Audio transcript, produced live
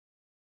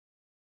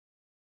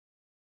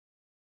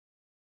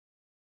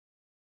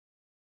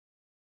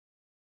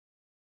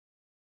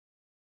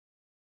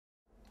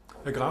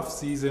Herr Graf,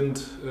 Sie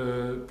sind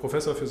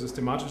Professor für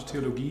Systematische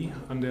Theologie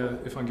an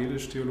der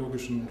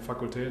Evangelisch-Theologischen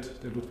Fakultät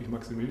der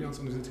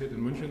Ludwigs-Maximilians-Universität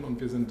in München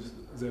und wir sind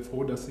sehr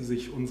froh, dass Sie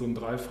sich unseren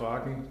 3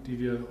 Fragen, die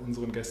wir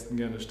unseren Gästen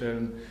gerne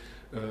stellen,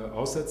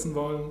 aussetzen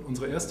wollen.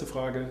 Unsere erste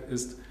Frage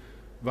ist: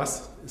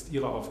 Was ist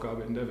Ihre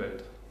Aufgabe in der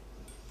Welt?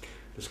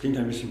 Das klingt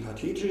ein bisschen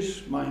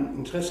pathetisch. Mein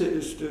Interesse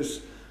ist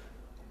es,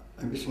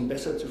 ein bisschen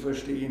besser zu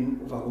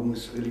verstehen, warum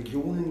es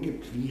Religionen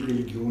gibt, wie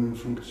Religionen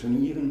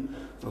funktionieren,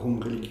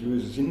 warum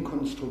religiöse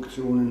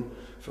Sinnkonstruktionen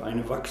für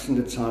eine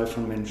wachsende Zahl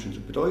von Menschen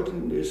so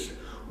bedeutend ist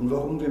und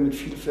warum wir mit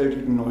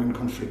vielfältigen neuen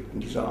Konflikten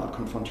dieser Art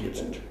konfrontiert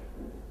sind.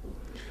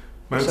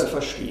 Besser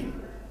verstehen.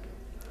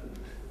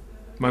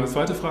 Meine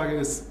zweite Frage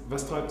ist: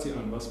 Was treibt Sie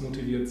an? Was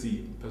motiviert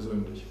Sie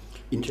persönlich?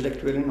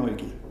 Intellektuelle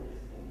Neugier.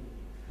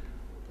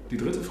 Die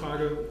dritte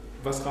Frage: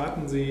 Was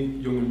raten Sie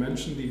jungen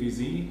Menschen, die wie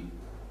Sie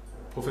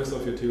Professor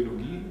für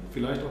Theologie,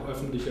 vielleicht auch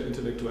öffentlicher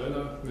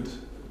Intellektueller mit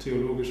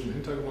theologischem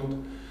Hintergrund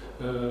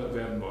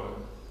werden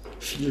wollen?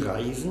 Viel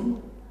reisen,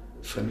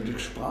 fremde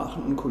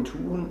Sprachen und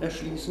Kulturen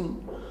erschließen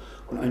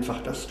und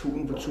einfach das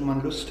tun, wozu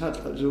man Lust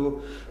hat,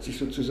 also sich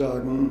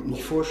sozusagen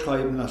nicht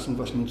vorschreiben lassen,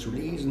 was man zu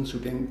lesen, zu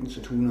denken,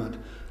 zu tun hat,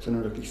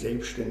 sondern wirklich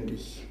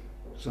selbstständig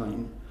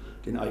sein,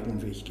 den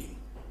eigenen Weg gehen.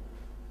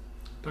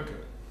 Danke.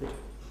 Bitte.